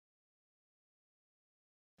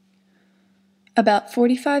About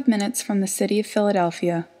 45 minutes from the city of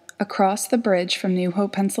Philadelphia, across the bridge from New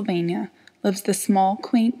Hope, Pennsylvania, lives the small,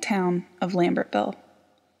 quaint town of Lambertville.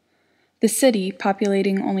 The city,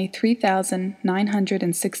 populating only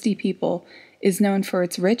 3,960 people, is known for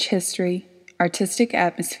its rich history, artistic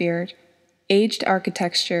atmosphere, aged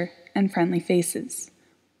architecture, and friendly faces.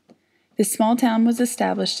 This small town was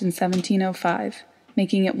established in 1705,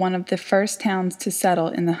 making it one of the first towns to settle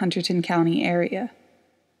in the Hunterdon County area.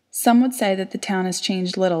 Some would say that the town has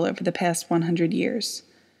changed little over the past 100 years.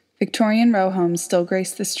 Victorian row homes still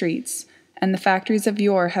grace the streets, and the factories of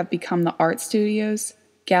yore have become the art studios,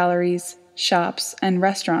 galleries, shops, and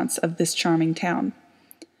restaurants of this charming town.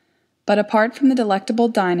 But apart from the delectable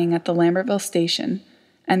dining at the Lambertville station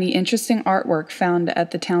and the interesting artwork found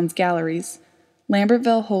at the town's galleries,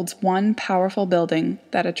 Lambertville holds one powerful building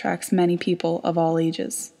that attracts many people of all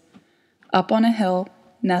ages. Up on a hill,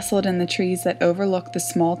 nestled in the trees that overlook the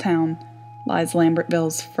small town, lies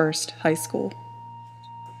Lambertville's first high school.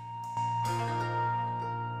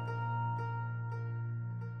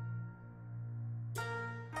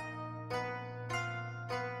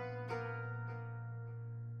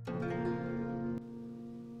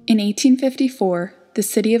 In 1854, the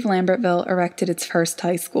city of Lambertville erected its first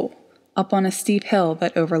high school, up on a steep hill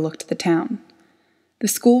that overlooked the town. The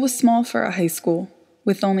school was small for a high school,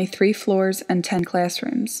 with only 3 floors and 10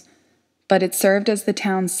 classrooms, but it served as the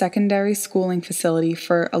town's secondary schooling facility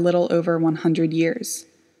for a little over 100 years.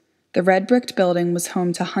 The red-bricked building was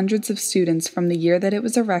home to hundreds of students from the year that it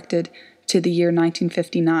was erected to the year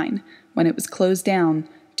 1959, when it was closed down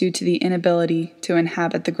due to the inability to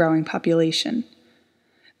inhabit the growing population.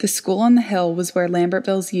 The school on the hill was where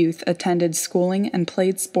Lambertville's youth attended schooling and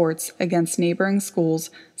played sports against neighboring schools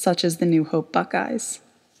such as the New Hope Buckeyes.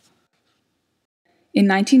 In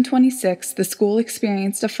 1926, the school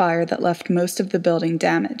experienced a fire that left most of the building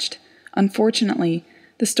damaged. Unfortunately,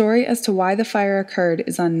 the story as to why the fire occurred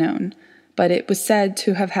is unknown, but it was said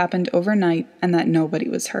to have happened overnight and that nobody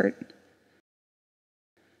was hurt.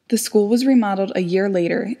 The school was remodeled a year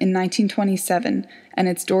later, in 1927, and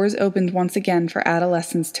its doors opened once again for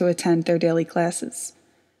adolescents to attend their daily classes.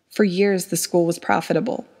 For years, the school was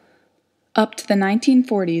profitable. Up to the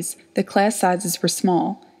 1940s, the class sizes were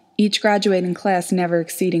small, each graduating class never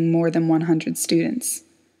exceeding more than 100 students.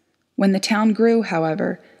 When the town grew,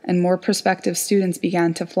 however, and more prospective students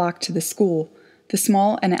began to flock to the school, the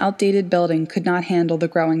small and outdated building could not handle the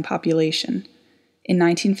growing population. In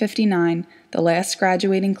 1959, the last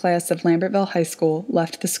graduating class of Lambertville High School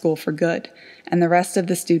left the school for good, and the rest of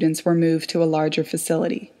the students were moved to a larger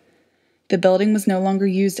facility. The building was no longer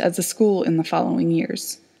used as a school in the following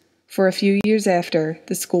years. For a few years after,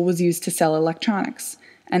 the school was used to sell electronics,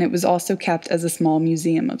 and it was also kept as a small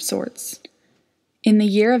museum of sorts. In the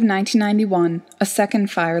year of 1991, a second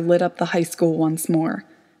fire lit up the high school once more,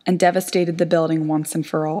 and devastated the building once and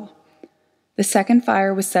for all. The second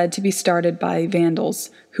fire was said to be started by vandals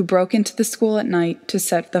who broke into the school at night to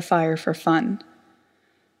set the fire for fun.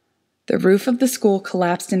 The roof of the school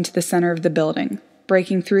collapsed into the center of the building,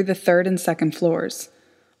 breaking through the 3rd and 2nd floors.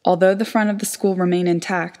 Although the front of the school remained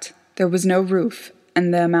intact, there was no roof,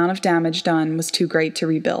 and the amount of damage done was too great to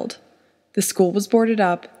rebuild. The school was boarded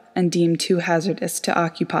up and deemed too hazardous to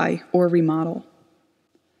occupy or remodel.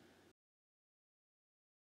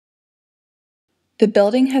 The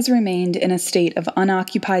building has remained in a state of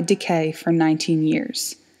unoccupied decay for 19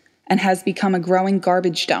 years, and has become a growing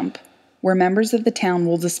garbage dump, where members of the town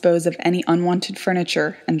will dispose of any unwanted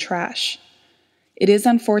furniture and trash. It is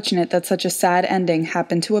unfortunate that such a sad ending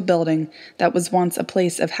happened to a building that was once a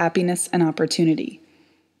place of happiness and opportunity.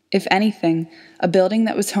 If anything, a building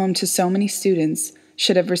that was home to so many students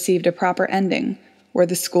should have received a proper ending, where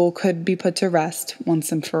the school could be put to rest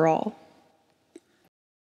once and for all.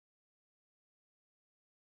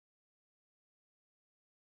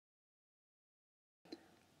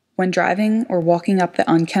 When driving or walking up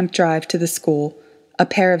the unkempt drive to the school, a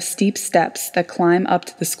pair of steep steps that climb up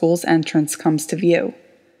to the school's entrance comes to view.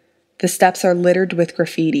 The steps are littered with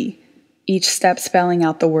graffiti, each step spelling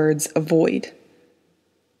out the words "avoid."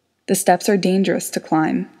 The steps are dangerous to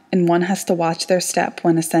climb, and one has to watch their step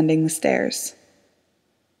when ascending the stairs.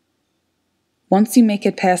 Once you make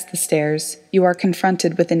it past the stairs, you are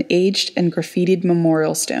confronted with an aged and graffitied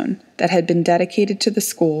memorial stone that had been dedicated to the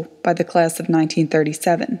school by the class of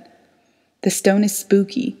 1937. The stone is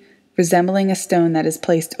spooky, resembling a stone that is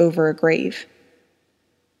placed over a grave.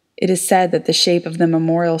 It is said that the shape of the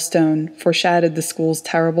memorial stone foreshadowed the school's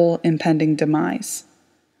terrible impending demise.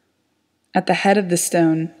 At the head of the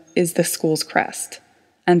stone is the school's crest,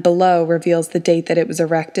 and below reveals the date that it was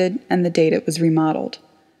erected and the date it was remodeled.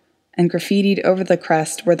 and graffitied over the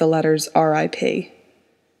crest were the letters RIP.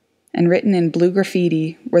 And written in blue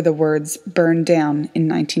graffiti were the words "Burned Down in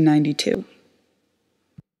 1992.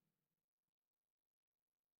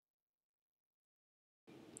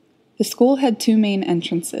 The school had two main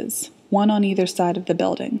entrances, one on either side of the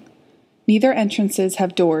building. Neither entrances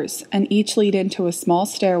have doors, and each lead into a small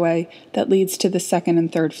stairway that leads to the second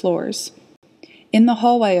and third floors. In the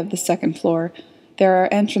hallway of the second floor, there are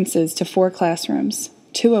entrances to 4 classrooms,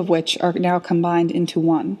 2 of which are now combined into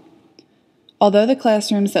one. Although the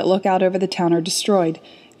classrooms that look out over the town are destroyed,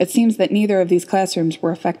 it seems that neither of these classrooms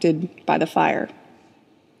were affected by the fire.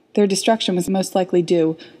 Their destruction was most likely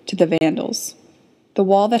due to the vandals. The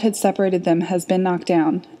wall that had separated them has been knocked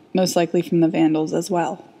down, most likely from the vandals as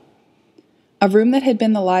well. A room that had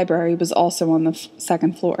been the library was also on the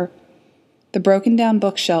second floor. The broken down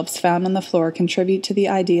bookshelves found on the floor contribute to the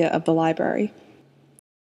idea of the library.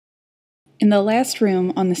 In the last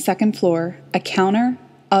room on the second floor, a counter,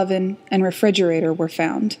 oven, and refrigerator were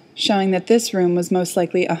found, showing that this room was most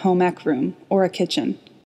likely a home ec room or a kitchen.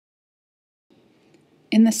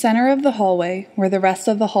 In the center of the hallway, where the rest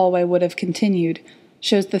of the hallway would have continued,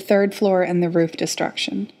 shows the third floor and the roof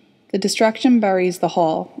destruction. The destruction buries the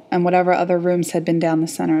hall and whatever other rooms had been down the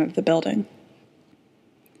center of the building.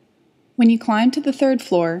 When you climb to the third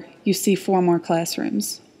floor, you see 4 more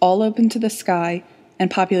classrooms, all open to the sky and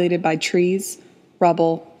populated by trees,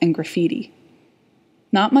 rubble, and graffiti.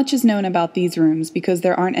 Not much is known about these rooms because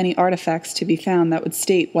there aren't any artifacts to be found that would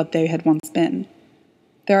state what they had once been.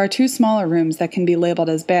 There are 2 smaller rooms that can be labeled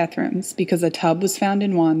as bathrooms because a tub was found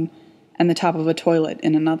in one and the top of a toilet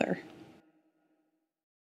in another.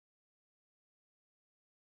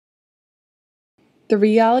 The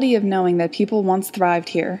reality of knowing that people once thrived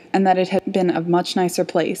here and that it had been a much nicer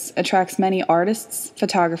place attracts many artists,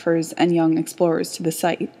 photographers, and young explorers to the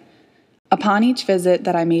site. Upon each visit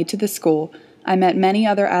that I made to the school, I met many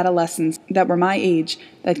other adolescents that were my age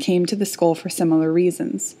that came to the school for similar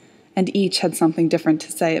reasons, and each had something different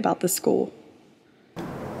to say about the school.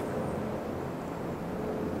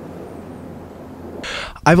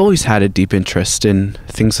 I've always had a deep interest in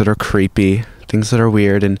things that are creepy, things that are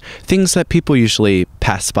weird, and things that people usually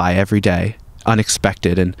pass by every day,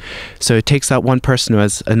 unexpected. And so it takes that one person who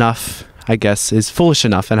has enough, I guess, is foolish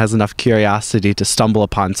enough and has enough curiosity to stumble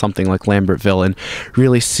upon something like Lambertville and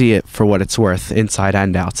really see it for what it's worth, inside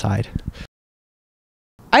and outside.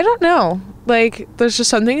 I don't know. Like, there's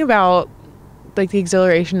just something about, like, the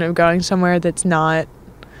exhilaration of going somewhere that's not,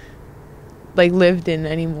 like, lived in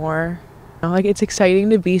anymore. Like, it's exciting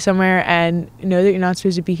to be somewhere and know that you're not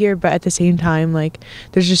supposed to be here, but at the same time, like,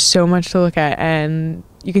 there's just so much to look at, and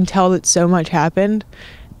you can tell that so much happened,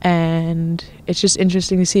 and it's just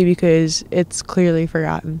interesting to see because it's clearly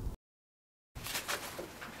forgotten.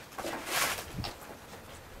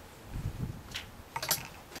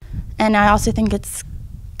 And I also think it's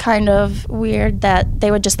kind of weird that they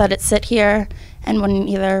would just let it sit here and wouldn't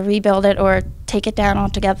either rebuild it or take it down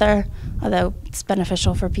altogether, although it's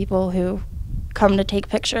beneficial for people who come to take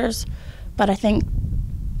pictures. But I think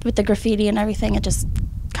with the graffiti and everything, it just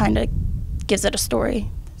kind of gives it a story.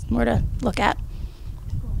 It's more to look at.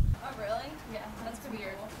 Oh, really? Yeah, that's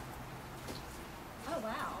weird. Oh,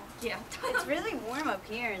 wow. Yeah. It's really warm up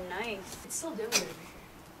here and nice. It's still doing it.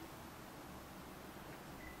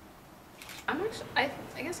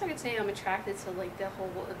 I guess I could say I'm attracted to like the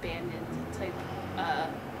whole abandoned type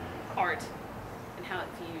art and how it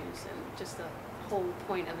views, and just the whole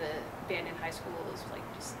point of the abandoned high school is like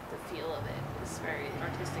just the feel of it is very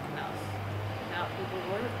artistic enough without people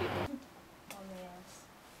or with people.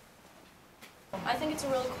 I think it's a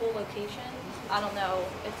really cool location. I don't know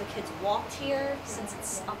if the kids walked here since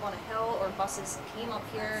it's up on a hill or buses came up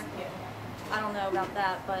here. I don't know about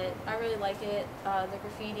that, but I really like it. The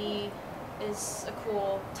graffiti is a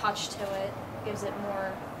cool touch to it. Gives it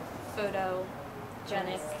more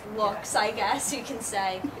photogenic looks, I guess you can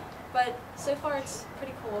say. But so far it's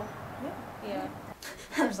pretty cool. Yeah.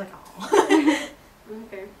 I was like, oh.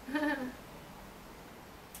 Okay.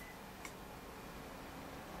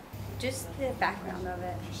 Just the background of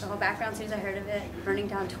it. The whole background, as soon as I heard of it, burning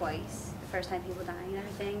down twice. The first time people dying and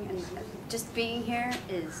everything. And just being here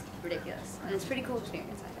is ridiculous. And it's a pretty cool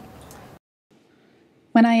experience, I think.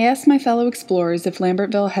 When I asked my fellow explorers if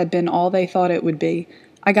Lambertville had been all they thought it would be,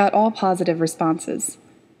 I got all positive responses.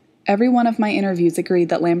 Every one of my interviews agreed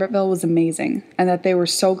that Lambertville was amazing and that they were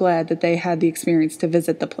so glad that they had the experience to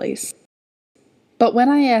visit the place. But when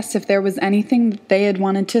I asked if there was anything that they had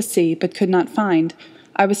wanted to see but could not find,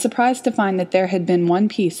 I was surprised to find that there had been one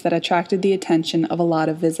piece that attracted the attention of a lot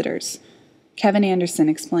of visitors. Kevin Anderson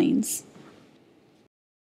explains.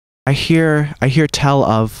 I hear tell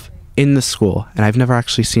of in the school, and I've never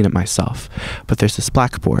actually seen it myself, but there's this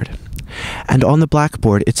blackboard. And on the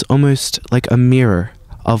blackboard, it's almost like a mirror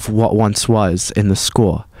of what once was in the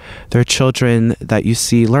school. There are children that you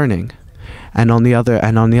see learning, and on the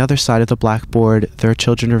other side of the blackboard, there are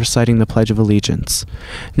children reciting the Pledge of Allegiance.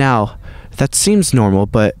 Now, that seems normal,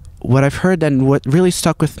 but what I've heard and what really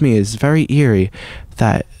stuck with me is very eerie,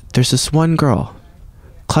 that there's this one girl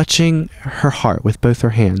clutching her heart with both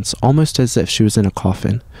her hands, almost as if she was in a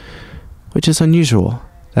coffin, which is unusual.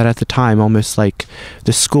 That at the time, almost like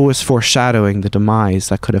the school was foreshadowing the demise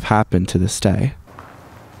that could have happened to this day.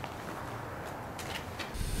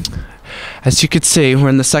 As you could see, we're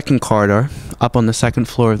in the second corridor, up on the second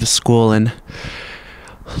floor of the school, and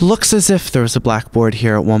looks as if there was a blackboard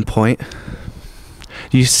here at one point.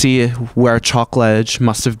 You see where a chalk ledge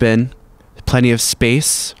must have been. Plenty of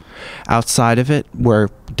space outside of it were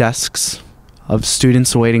desks of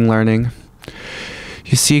students awaiting learning.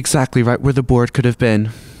 You see exactly right where the board could have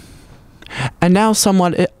been. And now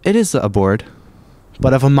somewhat, it is a board,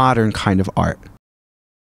 but of a modern kind of art.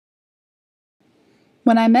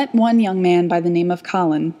 When I met one young man by the name of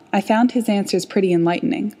Colin, I found his answers pretty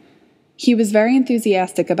enlightening. He was very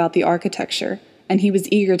enthusiastic about the architecture, and he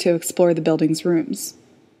was eager to explore the building's rooms.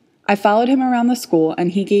 I followed him around the school,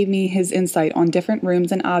 and he gave me his insight on different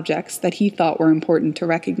rooms and objects that he thought were important to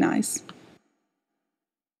recognize.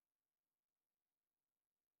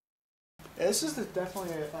 This is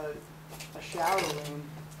definitely a shower room,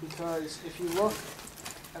 because if you look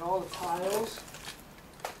at all the tiles,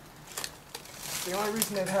 the only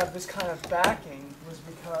reason they'd have this kind of backing was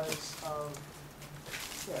because of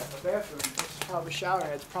a bathroom. This is probably shower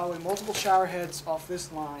heads, probably multiple shower heads off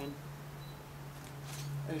this line.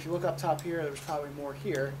 And if you look up top here, there's probably more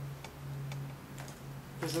here.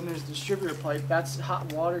 Because then there's the distributor pipe. That's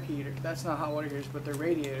hot water heater. That's not hot water heaters, but they're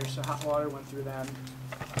radiators, so hot water went through them.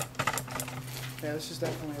 Yeah, this is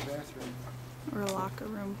definitely a bathroom. Or a locker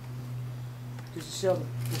room. Because you see all the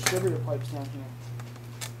distributor pipes down here.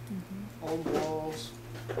 Old walls.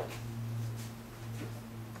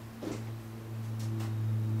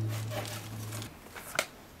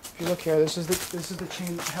 If you look here, this is the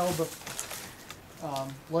chain that held the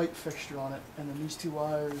light fixture on it, and then these two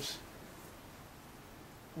wires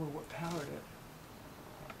were what powered it.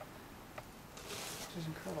 This is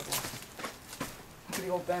incredible. Look at the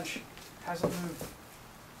old bench. Hasn't moved.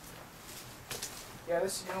 Yeah,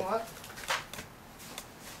 this, you know what?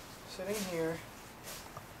 Sitting here,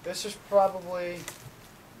 this is probably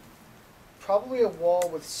a wall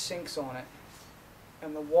with sinks on it,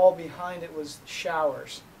 and the wall behind it was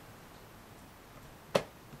showers.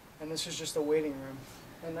 And this is just a waiting room.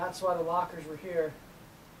 And that's why the lockers were here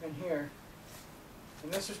and here.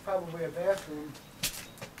 And this is probably a bathroom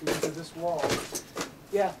because of this wall.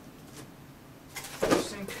 Yeah. There's a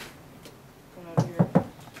sink coming out here.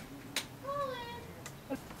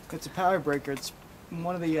 It's a power breaker. It's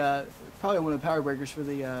one of the probably one of the power breakers for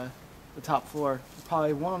the top floor.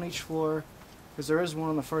 Probably one on each floor, because there is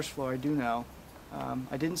one on the first floor. I do know.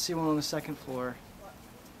 I didn't see one on the second floor,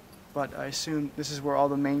 but I assume this is where all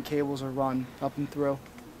the main cables are run up and through,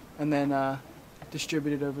 and then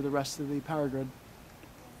distributed over the rest of the power grid.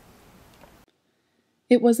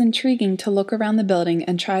 It was intriguing to look around the building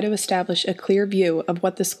and try to establish a clear view of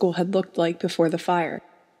what the school had looked like before the fire.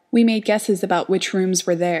 We made guesses about which rooms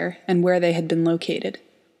were there and where they had been located.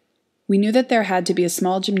 We knew that there had to be a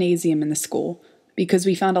small gymnasium in the school because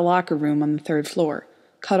we found a locker room on the third floor,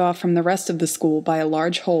 cut off from the rest of the school by a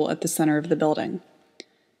large hole at the center of the building.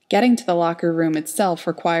 Getting to the locker room itself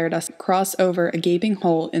required us to cross over a gaping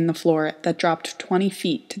hole in the floor that dropped 20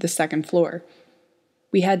 feet to the second floor.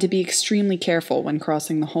 We had to be extremely careful when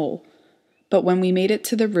crossing the hole, but when we made it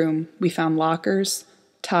to the room, we found lockers,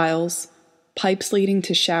 tiles, pipes leading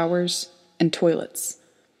to showers, and toilets.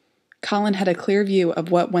 Colin had a clear view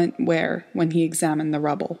of what went where when he examined the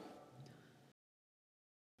rubble.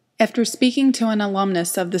 After speaking to an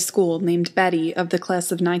alumnus of the school named Betty of the class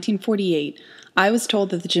of 1948, I was told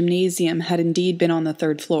that the gymnasium had indeed been on the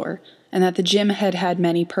third floor, and that the gym had had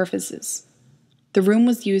many purposes. The room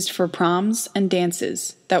was used for proms and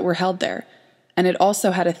dances that were held there, and it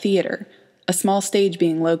also had a theater, a small stage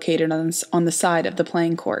being located on the side of the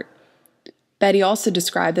playing court. Betty also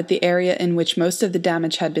described that the area in which most of the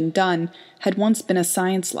damage had been done had once been a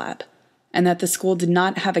science lab, and that the school did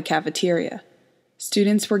not have a cafeteria.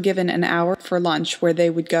 Students were given an hour for lunch where they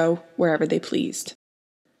would go wherever they pleased.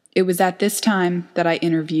 It was at this time that I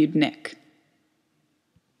interviewed Nick.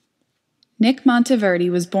 Nick Monteverdi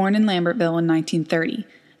was born in Lambertville in 1930,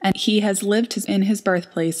 and he has lived in his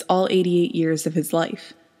birthplace all 88 years of his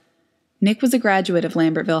life. Nick was a graduate of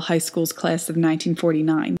Lambertville High School's class of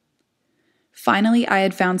 1949. Finally, I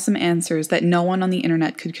had found some answers that no one on the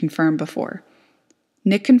internet could confirm before.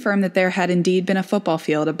 Nick confirmed that there had indeed been a football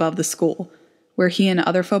field above the school, where he and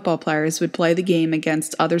other football players would play the game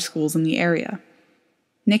against other schools in the area.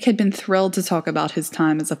 Nick had been thrilled to talk about his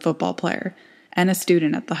time as a football player and a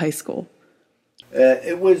student at the high school.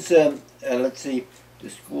 It was, let's see, the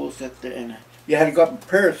school set there, and you had to go up a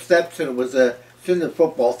pair of steps, and it was a cinder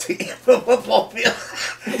football team, football field.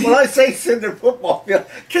 When I say cinder football field,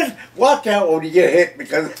 just watch out when you get hit,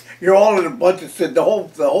 because you're all in a bunch of cinder. The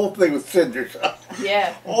whole thing was cinders.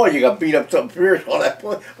 Yeah. Oh, you got beat up something fierce on that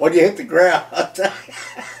point when you hit the ground.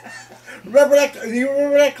 Remember that? Do you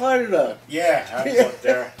remember that, Clyde? Yeah, I was up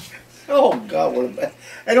there. Oh, God, what a mess.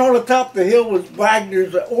 And on the top of the hill was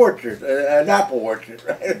Wagner's orchard, an apple orchard,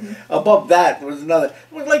 right? Mm-hmm. Above that was another.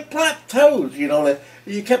 It was like plateaus, you know.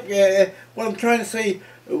 You kept, what I'm trying to say,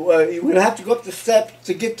 you would have to go up the steps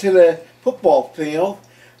to get to the football field,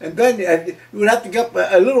 and then you would have to go up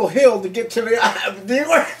a little hill to get to the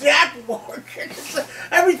apple orchard.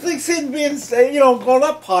 Everything seemed to be, going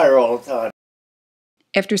up higher all the time.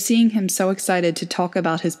 After seeing him so excited to talk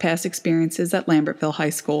about his past experiences at Lambertville High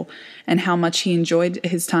School and how much he enjoyed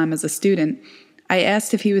his time as a student, I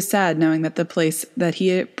asked if he was sad knowing that the place that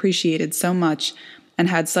he appreciated so much and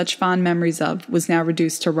had such fond memories of was now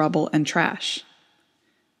reduced to rubble and trash.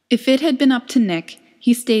 If it had been up to Nick,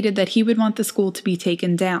 he stated that he would want the school to be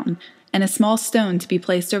taken down and a small stone to be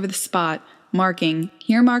placed over the spot, marking,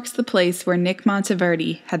 "Here marks the place where Nick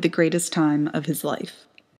Monteverdi had the greatest time of his life."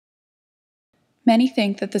 Many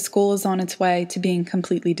think that the school is on its way to being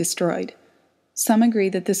completely destroyed. Some agree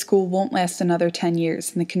that the school won't last another 10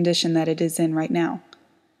 years in the condition that it is in right now.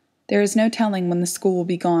 There is no telling when the school will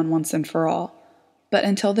be gone once and for all, but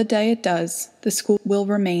until the day it does, the school will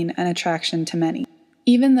remain an attraction to many.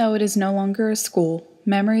 Even though it is no longer a school,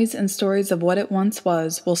 memories and stories of what it once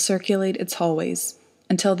was will circulate its hallways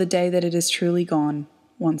until the day that it is truly gone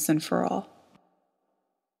once and for all.